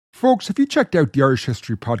Folks, have you checked out the Irish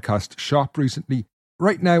History Podcast shop recently?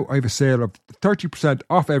 Right now, I have a sale of 30%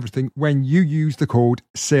 off everything when you use the code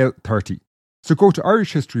SALE30. So go to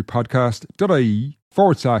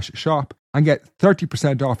irishhistorypodcast.ie/shop and get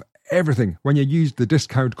 30% off everything when you use the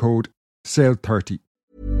discount code SALE30.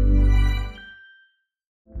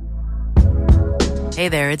 Hey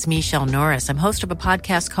there, it's Michelle Norris. I'm host of a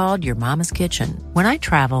podcast called Your Mama's Kitchen. When I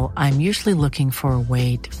travel, I'm usually looking for a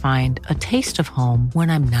way to find a taste of home when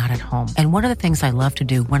I'm not at home. And one of the things I love to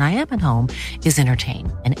do when I am at home is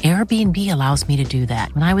entertain. And Airbnb allows me to do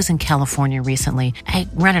that. When I was in California recently, I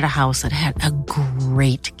rented a house that had a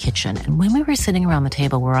great kitchen. And when we were sitting around the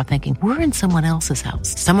table, we were all thinking, we're in someone else's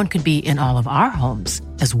house. Someone could be in all of our homes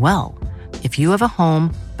as well. If you have a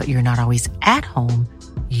home, but you're not always at home,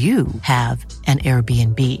 you have an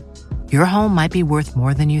Airbnb. Your home might be worth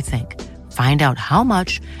more than you think. Find out how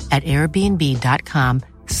much at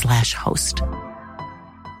airbnb.com/host.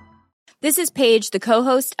 This is Paige, the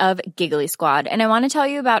co-host of Giggly Squad, and I want to tell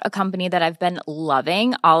you about a company that I've been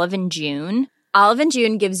loving, Olive & June. Olive &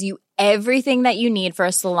 June gives you everything that you need for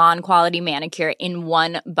a salon-quality manicure in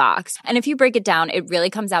one box. And if you break it down, it really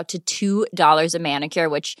comes out to $2 a manicure,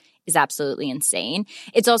 which is absolutely insane.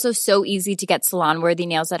 It's also so easy to get salon-worthy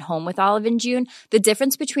nails at home with Olive & June. The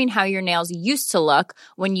difference between how your nails used to look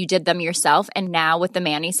when you did them yourself and now with the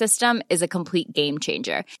Mani system is a complete game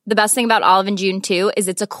changer. The best thing about Olive & June, too, is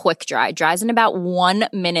it's a quick dry. Dries in about 1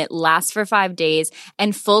 minute, lasts for 5 days,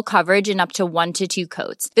 and full coverage in up to 1 to 2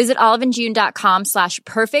 coats. Visit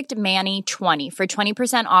oliveandjune.com/perfectmani20 for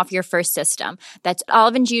 20% off your first system. That's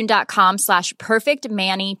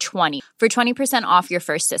oliveandjune.com/perfectmani20 for 20% off your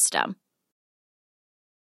first system.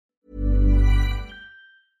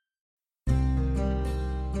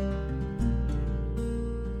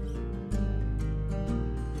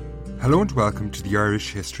 Hello and welcome to the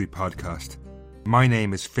Irish History Podcast. My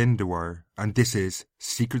name is Finn Dwyer and this is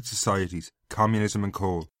Secret Societies, Communism and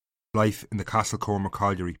Coal, Life in the Castlecormac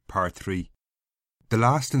Colliery, Part 3. The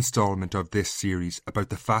last instalment of this series about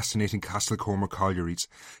the fascinating Castlecormac collieries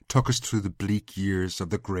took us through the bleak years of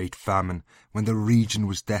the Great Famine when the region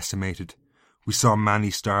was decimated. We saw many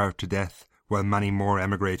starve to death while many more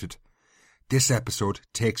emigrated. This episode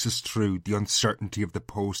takes us through the uncertainty of the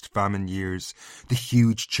post-famine years, the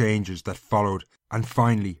huge changes that followed, and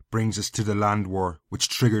finally brings us to the land war which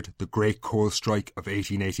triggered the Great Coal Strike of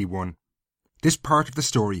 1881. This part of the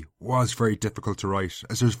story was very difficult to write,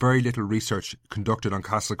 as there was very little research conducted on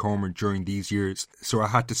Castlecormac during these years, so I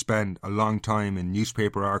had to spend a long time in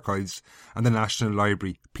newspaper archives and the National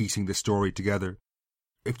Library piecing the story together.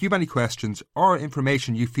 If you have any questions or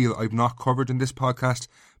information you feel I've not covered in this podcast,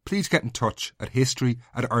 please get in touch at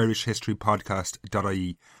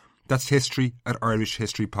history@irishhistorypodcast.ie. That's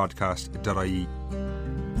history@irishhistorypodcast.ie.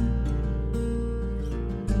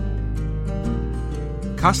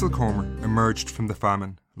 Castlecormac emerged from the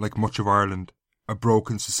famine, like much of Ireland, a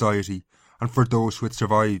broken society, and for those who had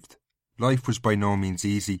survived, life was by no means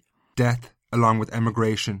easy. Death, along with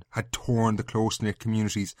emigration, had torn the close-knit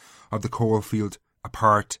communities of the coalfield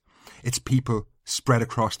apart. Its people, spread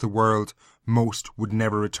across the world, most would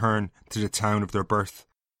never return to the town of their birth.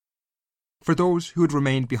 For those who had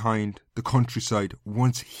remained behind, the countryside,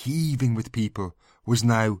 once heaving with people, was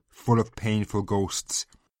now full of painful ghosts.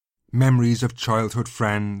 Memories of childhood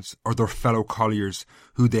friends or their fellow colliers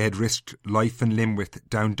who they had risked life and limb with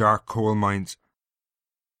down dark coal mines.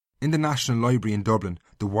 In the National Library in Dublin,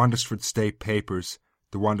 the Wandesford State Papers,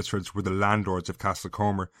 the Wandesfords were the landlords of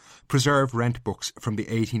Castlecormac, preserve rent books from the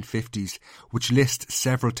 1850s which list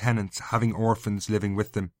several tenants having orphans living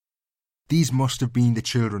with them. These must have been the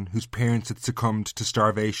children whose parents had succumbed to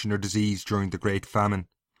starvation or disease during the Great Famine.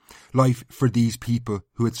 Life for these people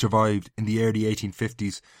who had survived in the early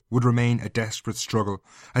 1850s would remain a desperate struggle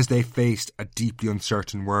as they faced a deeply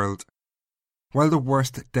uncertain world. While the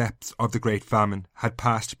worst depths of the Great Famine had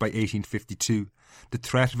passed by 1852, the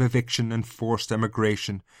threat of eviction and forced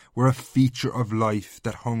emigration were a feature of life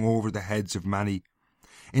that hung over the heads of many.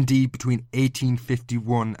 Indeed, between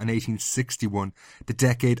 1851 and 1861, the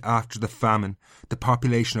decade after the famine, the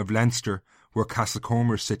population of Leinster, where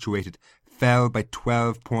Castlecormac is situated, fell by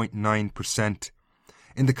 12.9%.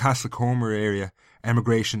 In the Castlecormac area,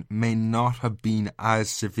 emigration may not have been as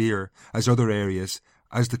severe as other areas,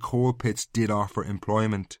 as the coal pits did offer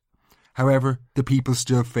employment. However, the people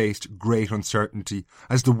still faced great uncertainty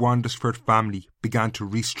as the Wandesford family began to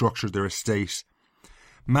restructure their estate.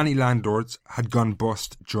 Many landlords had gone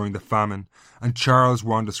bust during the famine, and Charles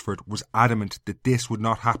Wandesford was adamant that this would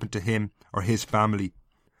not happen to him or his family.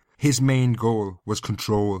 His main goal was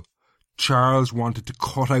control. Charles wanted to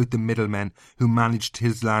cut out the middlemen who managed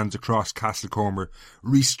his lands across Castlecomer,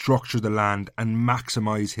 restructure the land and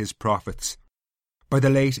maximise his profits. By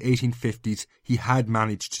the late 1850s, he had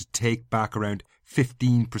managed to take back around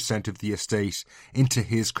 15% of the estate into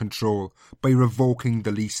his control by revoking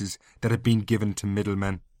the leases that had been given to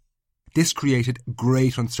middlemen. This created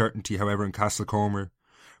great uncertainty, however, in Castlecomer.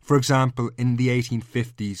 For example, in the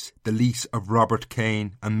 1850s, the lease of Robert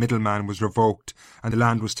Kane, a middleman, was revoked and the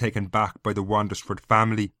land was taken back by the Wandersford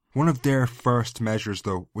family. One of their first measures,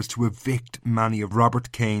 though, was to evict many of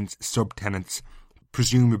Robert Kane's subtenants,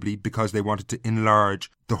 presumably because they wanted to enlarge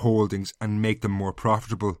the holdings and make them more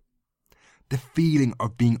profitable. The feeling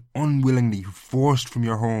of being unwillingly forced from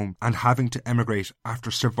your home and having to emigrate after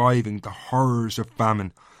surviving the horrors of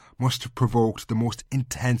famine must have provoked the most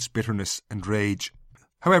intense bitterness and rage.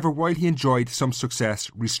 However, while he enjoyed some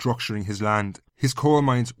success restructuring his land, his coal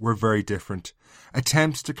mines were very different.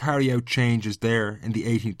 Attempts to carry out changes there in the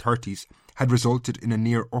 1830s had resulted in a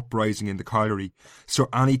near uprising in the colliery, so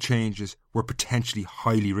any changes were potentially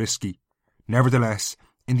highly risky. Nevertheless,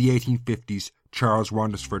 in the 1850s, Charles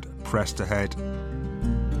Wandersford pressed ahead.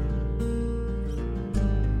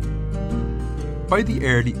 By the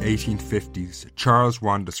early 1850s, Charles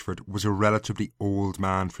Wandersford was a relatively old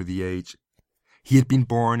man for the age. He had been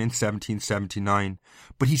born in 1779,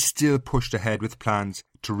 but he still pushed ahead with plans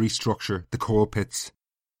to restructure the coal pits.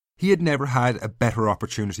 He had never had a better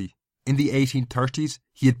opportunity. In the 1830s,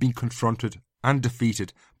 he had been confronted and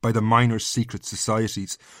defeated by the miners' secret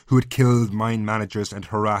societies who had killed mine managers and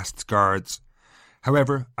harassed guards.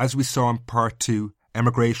 However, as we saw in Part 2,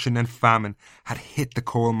 emigration and famine had hit the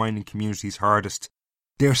coal mining communities hardest.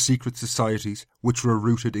 Their secret societies, which were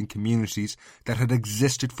rooted in communities that had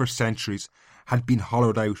existed for centuries, had been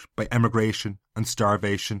hollowed out by emigration and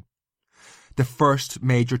starvation. The first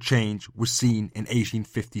major change was seen in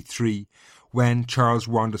 1853 when Charles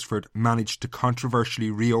Wandersford managed to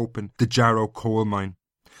controversially reopen the Jarrow coal mine,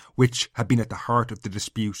 which had been at the heart of the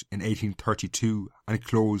dispute in 1832 and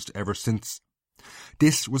closed ever since.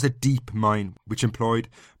 This was a deep mine which employed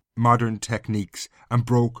modern techniques and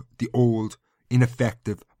broke the old,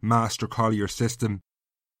 ineffective master collier system.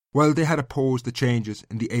 While they had opposed the changes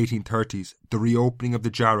in the 1830s, the reopening of the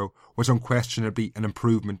Jarrow was unquestionably an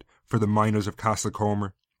improvement for the miners of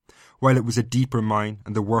Castlecomer. While it was a deeper mine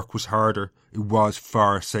and the work was harder, it was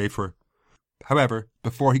far safer. However,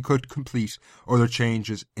 before he could complete other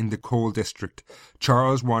changes in the coal district,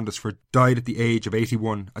 Charles Wandersford died at the age of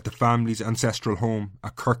 81 at the family's ancestral home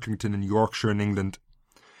at Kirklington in Yorkshire in England.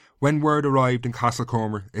 When word arrived in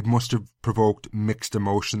Castlecomer, it must have provoked mixed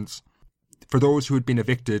emotions. For those who had been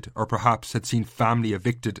evicted, or perhaps had seen family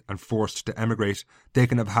evicted and forced to emigrate, they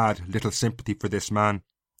can have had little sympathy for this man.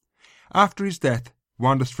 After his death,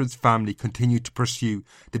 Wandersford's family continued to pursue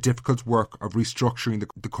the difficult work of restructuring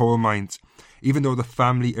the coal mines, even though the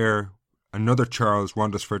family heir, another Charles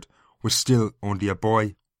Wandersford, was still only a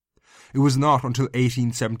boy. It was not until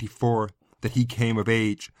 1874 that he came of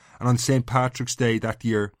age, and on St. Patrick's Day that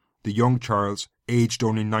year, the young Charles, aged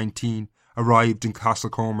only 19, arrived in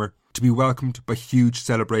Castlecomer to be welcomed by huge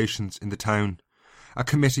celebrations in the town. A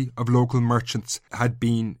committee of local merchants had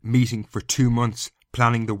been meeting for 2 months,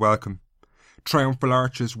 planning the welcome. Triumphal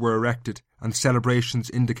arches were erected and celebrations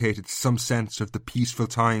indicated some sense of the peaceful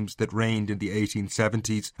times that reigned in the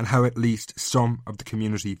 1870s and how at least some of the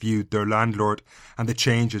community viewed their landlord and the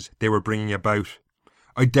changes they were bringing about.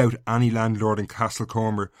 I doubt any landlord in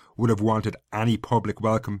Castlecomer would have wanted any public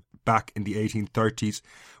welcome back in the 1830s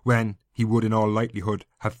when he would in all likelihood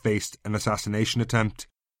have faced an assassination attempt.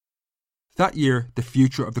 That year, the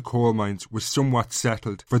future of the coal mines was somewhat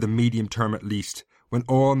settled for the medium term at least, when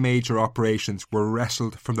all major operations were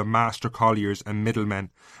wrestled from the master colliers and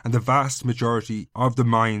middlemen, and the vast majority of the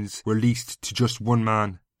mines were leased to just one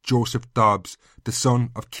man, Joseph Dobbs, the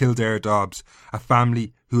son of Kildare Dobbs, a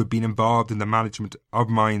family who had been involved in the management of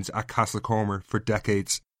mines at Castlecomer for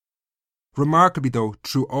decades. Remarkably though,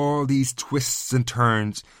 through all these twists and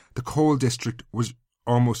turns, the coal district was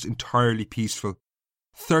almost entirely peaceful.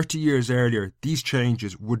 30 years earlier, these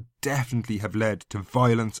changes would definitely have led to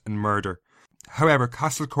violence and murder. However,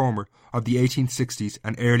 Castlecomer of the 1860s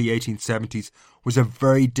and early 1870s was a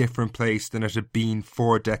very different place than it had been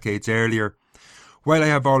 4 decades earlier. While I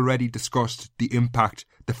have already discussed the impact,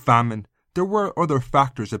 the famine, there were other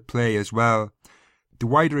factors at play as well. The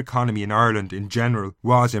wider economy in Ireland in general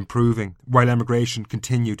was improving, while emigration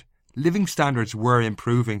continued. Living standards were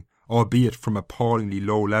improving, albeit from appallingly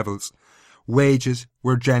low levels. Wages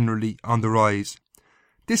were generally on the rise.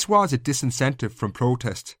 This was a disincentive from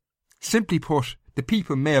protest. Simply put, the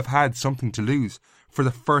people may have had something to lose for the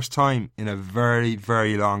first time in a very,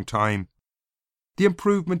 very long time. The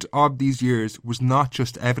improvement of these years was not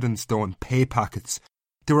just evidenced though in pay packets.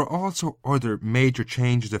 There were also other major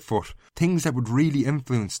changes afoot, things that would really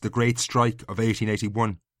influence the Great Strike of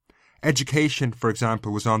 1881. Education, for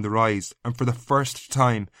example, was on the rise, and for the first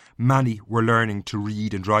time, many were learning to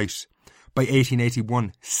read and write. By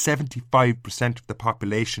 1881, 75% of the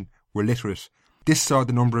population were literate. This saw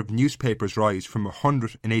the number of newspapers rise from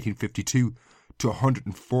 100 in 1852 to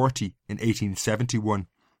 140 in 1871.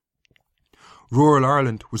 Rural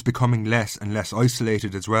Ireland was becoming less and less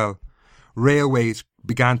isolated as well. Railways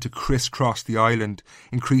began to crisscross the island,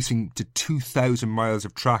 increasing to 2,000 miles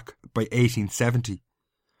of track by 1870.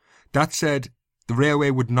 That said, the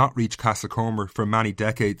railway would not reach Castlecomer for many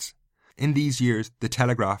decades. In these years, the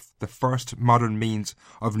telegraph, the first modern means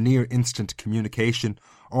of near-instant communication,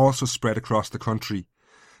 also spread across the country.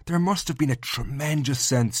 There must have been a tremendous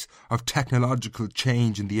sense of technological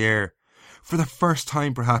change in the air. For the first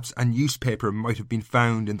time, perhaps, a newspaper might have been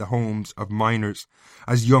found in the homes of miners,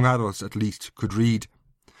 as young adults at least could read.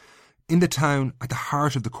 In the town, at the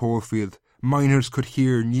heart of the coalfield, miners could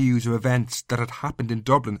hear news of events that had happened in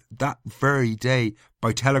Dublin that very day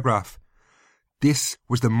by telegraph. This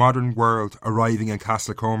was the modern world arriving in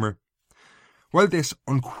Castlecomer. While this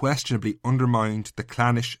unquestionably undermined the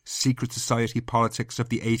clannish secret society politics of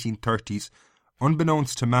the 1830s,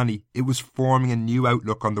 unbeknownst to many, it was forming a new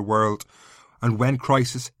outlook on the world, and when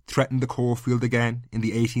crisis threatened the coalfield again in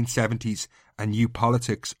the 1870s, a new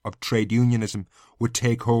politics of trade unionism would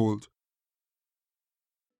take hold.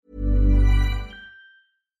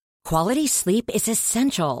 Quality sleep is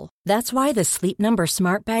essential. That's why the Sleep Number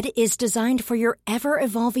Smart Bed is designed for your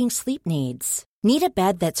ever-evolving sleep needs. Need a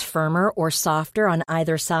bed that's firmer or softer on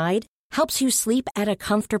either side? Helps you sleep at a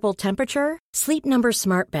comfortable temperature? Sleep Number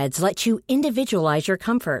Smart Beds let you individualize your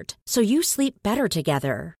comfort, so you sleep better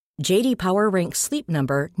together. J.D. Power ranks Sleep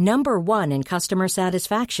Number number 1 in customer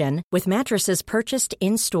satisfaction with mattresses purchased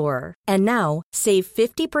in-store. And now, save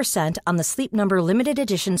 50% on the Sleep Number Limited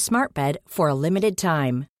Edition Smart Bed for a limited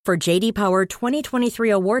time. For J.D. Power 2023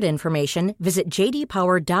 award information, visit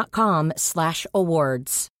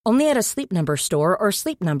jdpower.com/awards. Only at a Sleep Number store or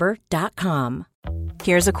sleepnumber.com.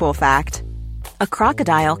 Here's a cool fact. A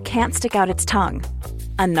crocodile can't stick out its tongue.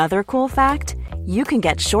 Another cool fact, you can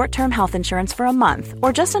get short-term health insurance for a month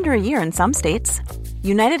or just under a year in some states.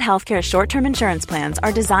 United Healthcare short-term insurance plans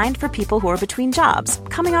are designed for people who are between jobs,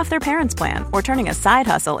 coming off their parents' plan, or turning a side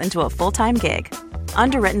hustle into a full-time gig.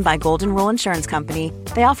 Underwritten by Golden Rule Insurance Company,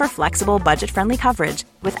 they offer flexible, budget-friendly coverage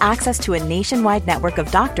with access to a nationwide network of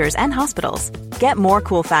doctors and hospitals. Get more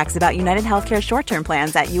cool facts about United Healthcare short-term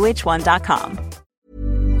plans at uh1.com.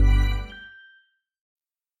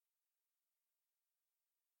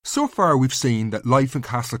 So far we've seen that life in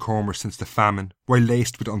Castlecomer since the famine, while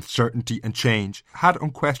laced with uncertainty and change, had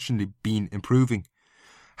unquestionably been improving.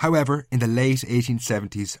 However, in the late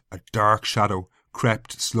 1870s, a dark shadow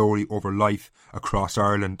crept slowly over life across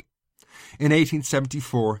Ireland. In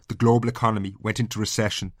 1874, the global economy went into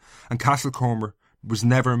recession, and Castlecomer was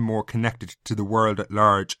never more connected to the world at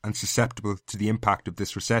large and susceptible to the impact of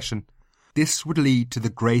this recession. This would lead to the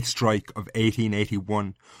Great Strike of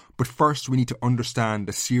 1881, but first we need to understand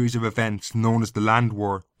the series of events known as the Land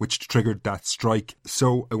War which triggered that strike.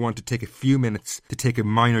 So I want to take a few minutes to take a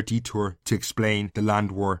minor detour to explain the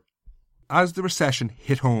Land War. As the recession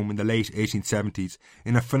hit home in the late 1870s,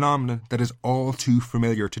 in a phenomenon that is all too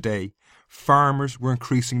familiar today, farmers were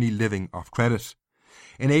increasingly living off credit.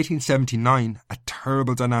 In 1879, a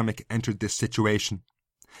terrible dynamic entered this situation.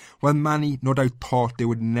 While many no doubt thought they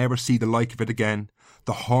would never see the like of it again,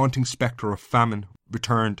 the haunting spectre of famine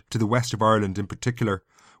returned to the west of Ireland in particular,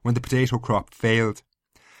 when the potato crop failed.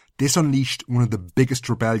 This unleashed one of the biggest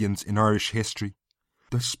rebellions in Irish history.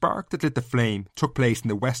 The spark that lit the flame took place in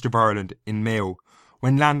the west of Ireland in Mayo,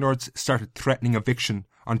 when landlords started threatening eviction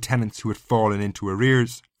on tenants who had fallen into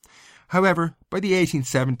arrears. However, by the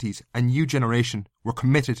 1870s, a new generation were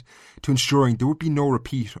committed to ensuring there would be no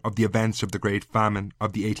repeat of the events of the Great Famine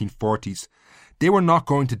of the 1840s. They were not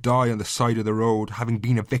going to die on the side of the road, having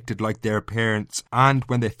been evicted like their parents, and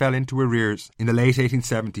when they fell into arrears in the late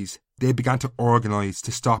 1870s, they began to organise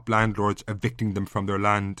to stop landlords evicting them from their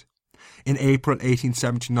land. In April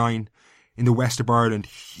 1879, in the west of Ireland,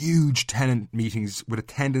 huge tenant meetings with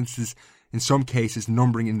attendances in some cases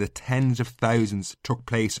numbering in the tens of thousands took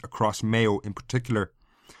place across Mayo in particular.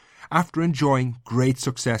 After enjoying great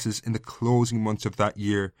successes in the closing months of that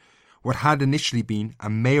year, what had initially been a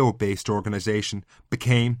Mayo-based organisation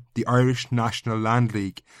became the Irish National Land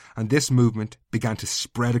League, and this movement began to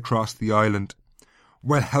spread across the island.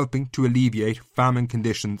 While helping to alleviate famine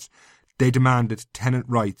conditions, they demanded tenant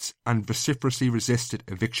rights and vociferously resisted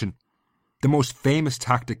eviction. The most famous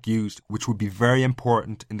tactic used, which would be very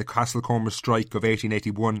important in the Castlecomer strike of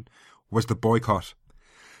 1881, was the boycott.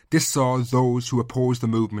 This saw those who opposed the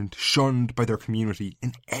movement shunned by their community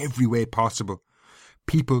in every way possible.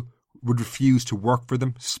 People would refuse to work for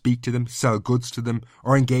them, speak to them, sell goods to them,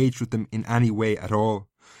 or engage with them in any way at all.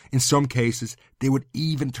 In some cases, they would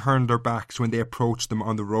even turn their backs when they approached them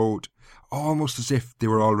on the road, almost as if they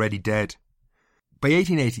were already dead. By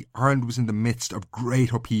 1880, Ireland was in the midst of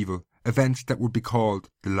great upheaval, events that would be called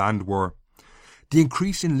the Land War. The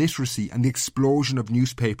increase in literacy and the explosion of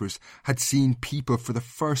newspapers had seen people for the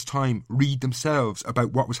first time read themselves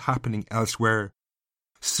about what was happening elsewhere.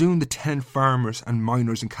 Soon the tenant farmers and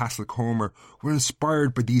miners in Castlecomer were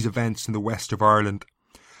inspired by these events in the west of Ireland.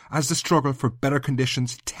 As the struggle for better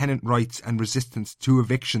conditions, tenant rights and resistance to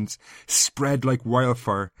evictions spread like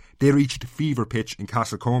wildfire, they reached fever pitch in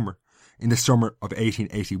Castlecomer in the summer of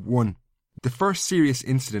 1881. The first serious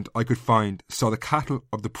incident I could find saw the cattle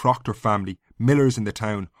of the Proctor family, millers in the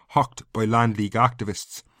town, hocked by Land League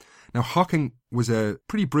activists. Now, hocking was a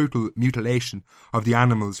pretty brutal mutilation of the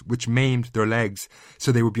animals which maimed their legs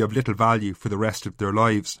so they would be of little value for the rest of their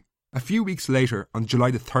lives. A few weeks later, on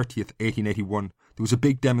July the 30th, 1881, there was a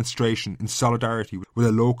big demonstration in solidarity with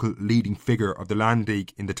a local leading figure of the Land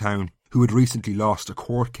League in the town who had recently lost a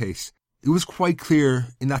court case. It was quite clear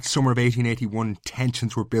in that summer of 1881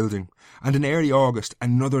 tensions were building, and in early August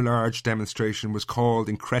another large demonstration was called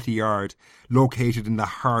in Cretty Yard, located in the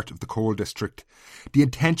heart of the coal district. The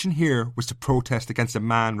intention here was to protest against a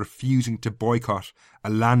man refusing to boycott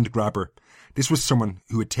a land grabber. This was someone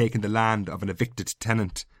who had taken the land of an evicted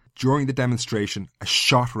tenant. During the demonstration, a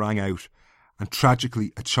shot rang out, and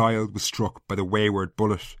tragically a child was struck by the wayward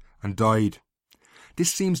bullet and died.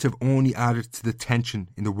 This seems to have only added to the tension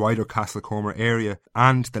in the wider Castlecomer area,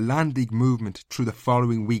 and the Land League movement through the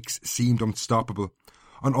following weeks seemed unstoppable.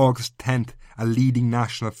 On August 10th, a leading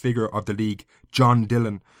national figure of the League, John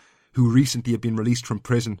Dillon, who recently had been released from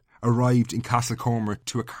prison, arrived in Castlecomer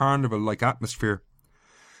to a carnival-like atmosphere.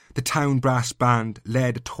 The town brass band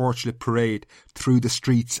led a torchlit parade through the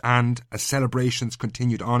streets, and, as celebrations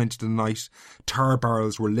continued on into the night, tar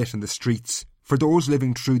barrels were lit in the streets. For those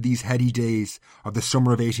living through these heady days of the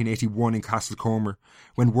summer of 1881 in Castlecomer,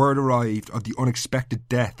 when word arrived of the unexpected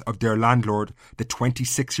death of their landlord, the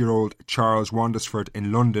 26-year-old Charles Wandesford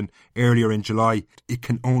in London earlier in July, it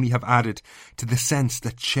can only have added to the sense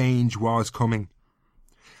that change was coming.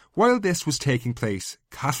 While this was taking place,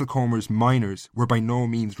 Castlecomer's miners were by no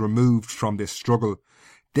means removed from this struggle.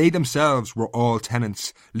 They themselves were all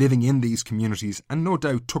tenants living in these communities and no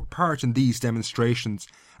doubt took part in these demonstrations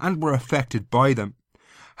and were affected by them.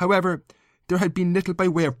 However, there had been little by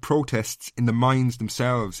way of protests in the mines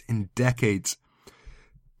themselves in decades.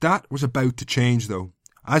 That was about to change though.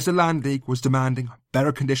 As the Land League was demanding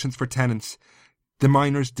better conditions for tenants, the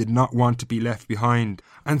miners did not want to be left behind,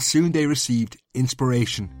 and soon they received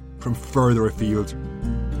inspiration from further afield.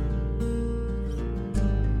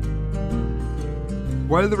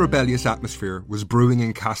 While the rebellious atmosphere was brewing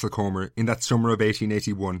in Castlecomer in that summer of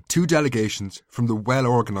 1881, two delegations from the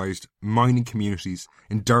well-organised mining communities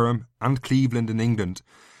in Durham and Cleveland in England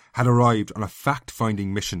had arrived on a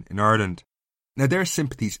fact-finding mission in Ireland. Now their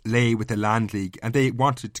sympathies lay with the Land League, and they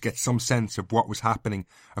wanted to get some sense of what was happening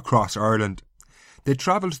across Ireland. They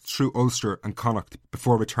travelled through Ulster and Connacht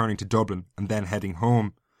before returning to Dublin and then heading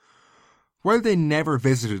home. While they never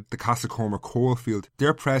visited the Castlecomer coalfield,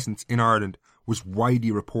 their presence in Ireland was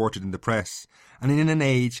widely reported in the press, and in an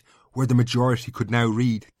age where the majority could now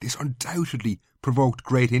read, this undoubtedly provoked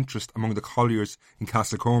great interest among the colliers in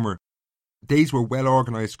Castlecomer. These were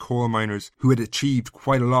well-organised coal miners who had achieved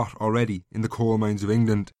quite a lot already in the coal mines of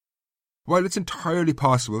England. While it's entirely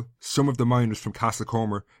possible some of the miners from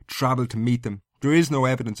Castlecomer travelled to meet them, there is no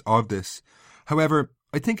evidence of this. However,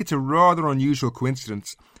 I think it's a rather unusual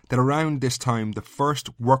coincidence that around this time the first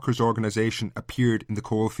workers' organisation appeared in the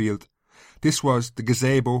coalfield. This was the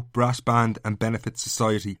Gazebo Brass Band and Benefit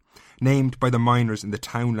Society, named by the miners in the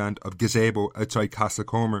townland of Gazebo outside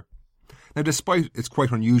Castlecomer. Now, despite its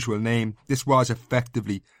quite unusual name, this was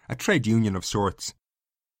effectively a trade union of sorts.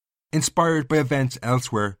 Inspired by events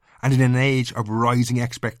elsewhere, and in an age of rising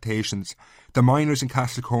expectations, the miners in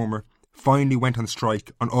Castlecomer finally went on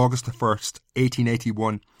strike on August the 1st,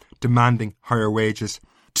 1881, demanding higher wages.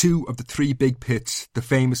 Two of the three big pits, the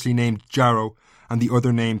famously named Jarrow and the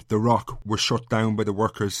other named The Rock, were shut down by the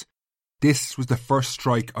workers. This was the first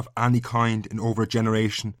strike of any kind in over a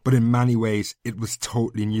generation, but in many ways it was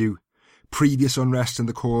totally new. Previous unrest in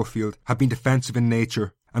the coalfield had been defensive in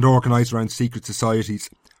nature and organised around secret societies,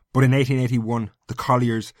 but in 1881 the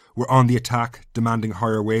colliers were on the attack, demanding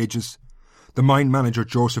higher wages. The mine manager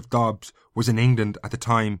Joseph Dobbs was in England at the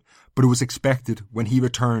time, but it was expected when he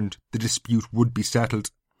returned the dispute would be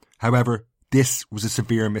settled. However, this was a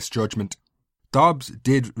severe misjudgment. Dobbs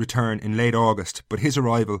did return in late August, but his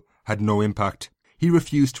arrival had no impact. He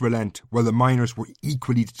refused to relent, while the miners were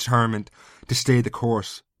equally determined to stay the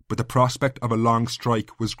course, but the prospect of a long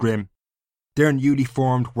strike was grim. Their newly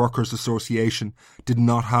formed Workers' Association did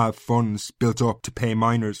not have funds built up to pay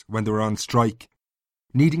miners when they were on strike.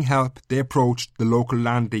 Needing help, they approached the local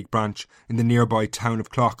Land League branch in the nearby town of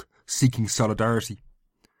Clough, seeking solidarity.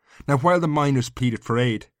 Now, while the miners pleaded for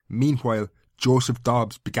aid, meanwhile, Joseph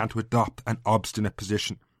Dobbs began to adopt an obstinate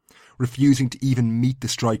position, refusing to even meet the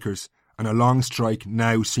strikers, and a long strike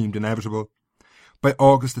now seemed inevitable. By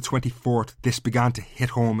August the 24th, this began to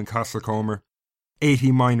hit home in Castlecomer.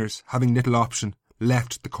 80 miners, having little option,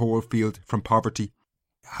 left the coalfield from poverty.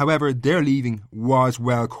 However, their leaving was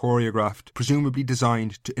well choreographed, presumably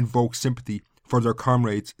designed to invoke sympathy for their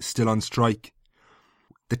comrades still on strike.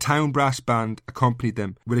 The town brass band accompanied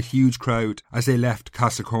them with a huge crowd as they left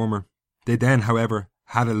Castlecomer. They then, however,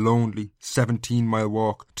 had a lonely 17-mile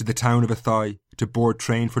walk to the town of Athy to board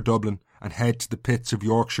train for Dublin and head to the pits of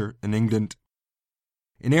Yorkshire in England.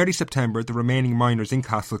 In early September, the remaining miners in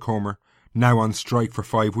Castlecomer, now on strike for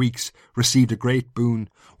 5 weeks, received a great boon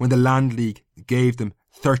when the Land League gave them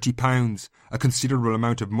 £30, a considerable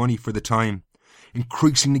amount of money for the time.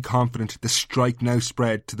 Increasingly confident, the strike now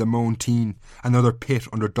spread to the Montine, another pit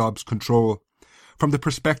under Dobbs' control. From the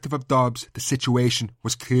perspective of Dobbs, the situation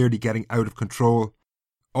was clearly getting out of control.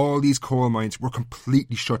 All these coal mines were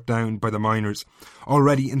completely shut down by the miners.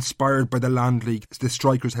 Already inspired by the Land League, the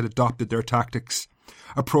strikers had adopted their tactics.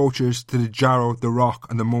 Approaches to the Jarrow, the Rock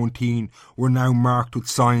and the Montine were now marked with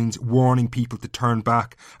signs warning people to turn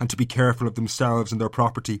back and to be careful of themselves and their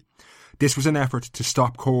property. This was an effort to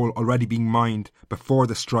stop coal already being mined before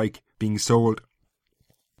the strike being sold.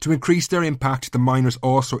 To increase their impact, the miners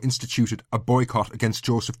also instituted a boycott against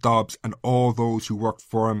Joseph Dobbs and all those who worked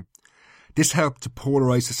for him. This helped to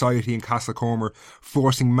polarise society in Castlecomer,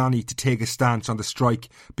 forcing many to take a stance on the strike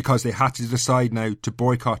because they had to decide now to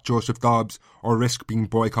boycott Joseph Dobbs or risk being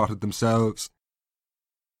boycotted themselves.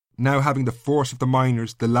 Now having the force of the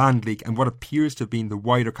miners, the Land League and what appears to have been the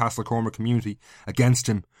wider Castlecomer community against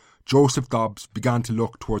him, Joseph Dobbs began to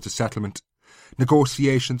look towards a settlement.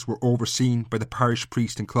 Negotiations were overseen by the parish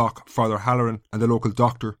priest in Clough, Father Halloran, and the local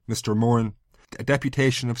doctor, Mr. Moran. A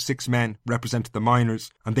deputation of 6 men represented the miners,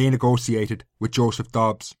 and they negotiated with Joseph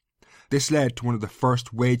Dobbs. This led to one of the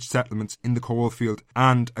first wage settlements in the coalfield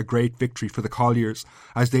and a great victory for the colliers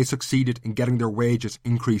as they succeeded in getting their wages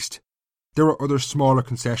increased. There were other smaller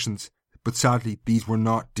concessions, but sadly these were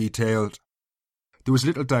not detailed. There was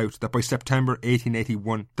little doubt that by September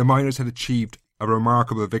 1881 the miners had achieved a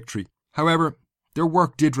remarkable victory. However, their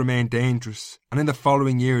work did remain dangerous, and in the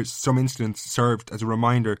following years some incidents served as a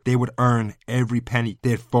reminder they would earn every penny they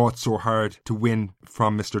had fought so hard to win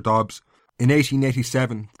from Mr. Dobbs. In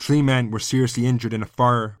 1887, 3 men were seriously injured in a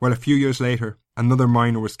fire, while a few years later another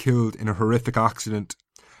miner was killed in a horrific accident.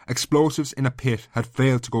 Explosives in a pit had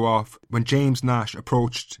failed to go off when James Nash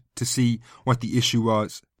approached to see what the issue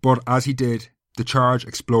was, but as he did, the charge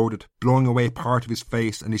exploded, blowing away part of his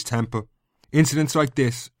face and his temple. Incidents like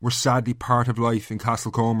this were sadly part of life in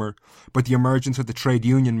Castlecomer, but the emergence of the trade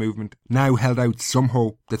union movement now held out some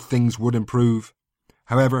hope that things would improve.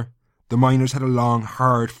 However, the miners had a long,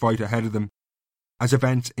 hard fight ahead of them, as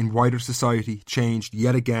events in wider society changed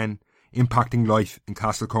yet again, impacting life in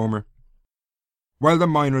Castlecomer. While the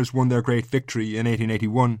miners won their great victory in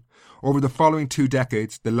 1881, over the following 2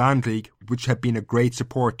 decades, the Land League, which had been a great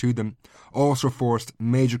support to them, also forced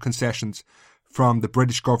major concessions from the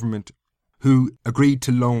British government, who agreed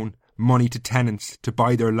to loan money to tenants to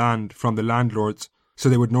buy their land from the landlords so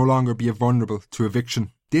they would no longer be vulnerable to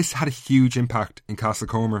eviction. This had a huge impact in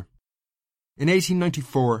Castlecomer. In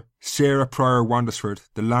 1894, Sarah Pryor Wandesford,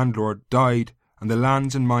 the landlord, died and the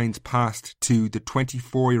lands and mines passed to the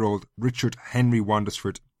 24-year-old Richard Henry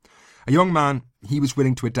Wandesford. A young man, he was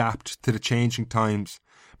willing to adapt to the changing times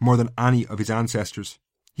more than any of his ancestors.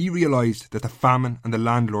 He realised that the famine and the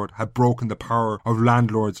landlord had broken the power of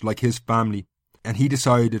landlords like his family, and he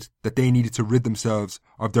decided that they needed to rid themselves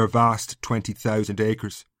of their vast 20,000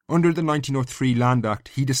 acres. Under the 1903 Land Act,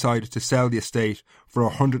 he decided to sell the estate for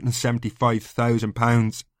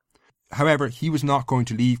 £175,000. However, he was not going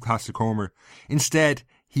to leave Castlecomer. Instead,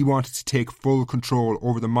 he wanted to take full control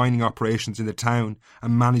over the mining operations in the town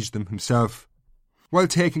and manage them himself. While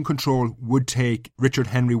taking control would take Richard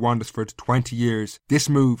Henry Wandesford 20 years, this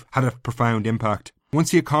move had a profound impact.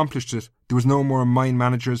 Once he accomplished it, There was no more mine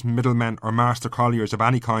managers, middlemen or master colliers of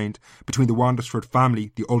any kind between the Wandersford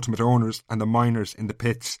family, the ultimate owners, and the miners in the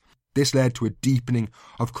pits. This led to a deepening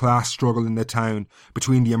of class struggle in the town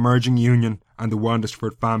between the emerging union and the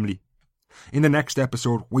Wandersford family. In the next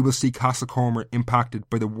episode, we will see Castlecomer impacted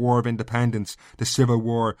by the War of Independence, the Civil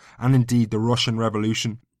War, and indeed the Russian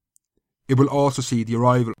Revolution. It will also see the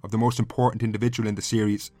arrival of the most important individual in the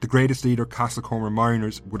series, the greatest leader Castlecomer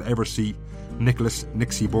miners would ever see, Nicholas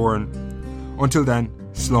Nixie Bourne. Until then,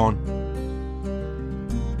 slán.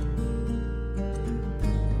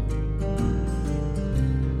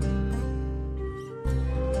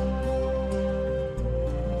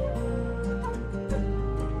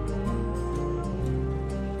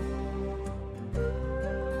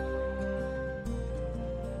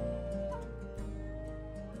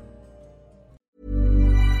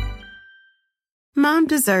 Mom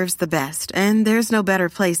deserves the best, and there's no better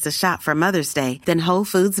place to shop for Mother's Day than Whole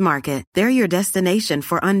Foods Market. They're your destination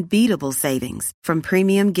for unbeatable savings, from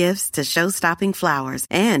premium gifts to show-stopping flowers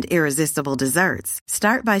and irresistible desserts.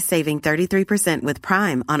 Start by saving 33% with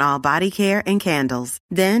Prime on all body care and candles.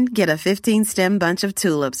 Then get a 15-stem bunch of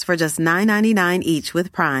tulips for just $9.99 each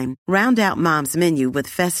with Prime. Round out Mom's menu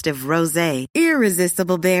with festive rosé,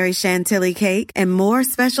 irresistible berry chantilly cake, and more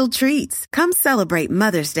special treats. Come celebrate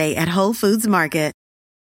Mother's Day at Whole Foods Market.